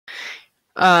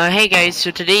Hey guys, so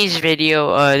today's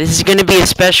video, this is gonna be a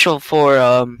special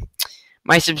for,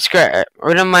 my subscriber,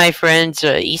 one of my friends,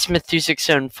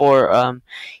 Esmith2674,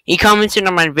 he commented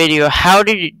on my video, how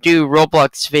to do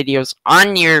Roblox videos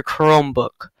on your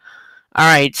Chromebook.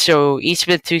 Alright, so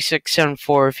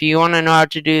Esmith2674, if you want to know how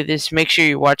to do this, make sure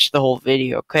you watch the whole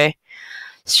video, okay?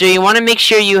 So you want to make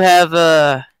sure you have,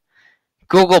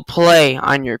 Google Play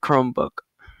on your Chromebook.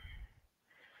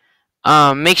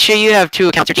 Make sure you have two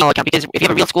accounts, your Gmail account, because if you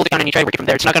have a real school account and you try to work it from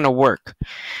there, it's not going to work.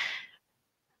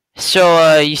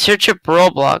 So, you search up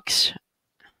Roblox,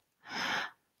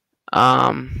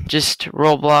 just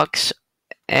Roblox,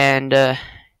 and,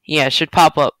 yeah, it should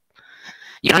pop up.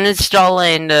 You uninstall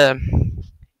and,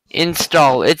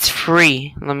 install. It's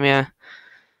free. Let me,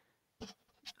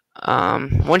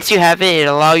 once you have it,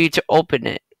 it'll allow you to open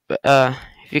it.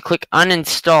 If you click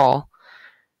uninstall,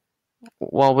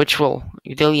 well, which will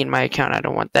delete my account. I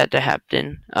don't want that to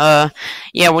happen.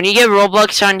 Yeah, when you get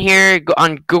Roblox on here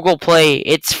on Google Play,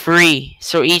 it's free.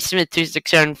 So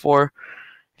eSmith2674,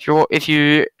 if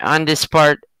you're on this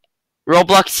part,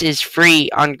 Roblox is free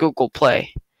on Google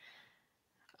Play.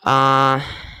 And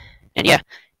yeah,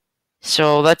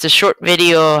 so that's a short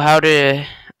video how to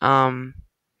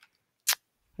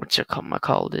what's it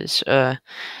called?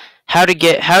 How to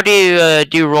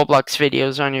do Roblox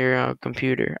videos on your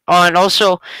computer. Oh, and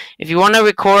also, if you want to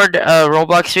record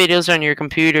Roblox videos on your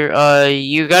computer,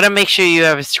 you gotta make sure you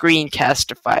have a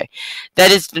Screencastify.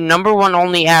 That is the #1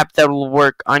 only app that will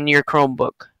work on your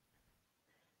Chromebook.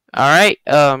 Alright,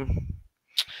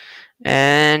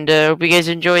 and hope you guys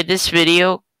enjoyed this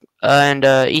video. And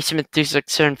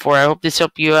eSmith2674, I hope this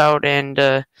helped you out,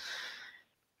 and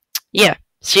yeah,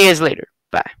 see you guys later.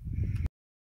 Bye.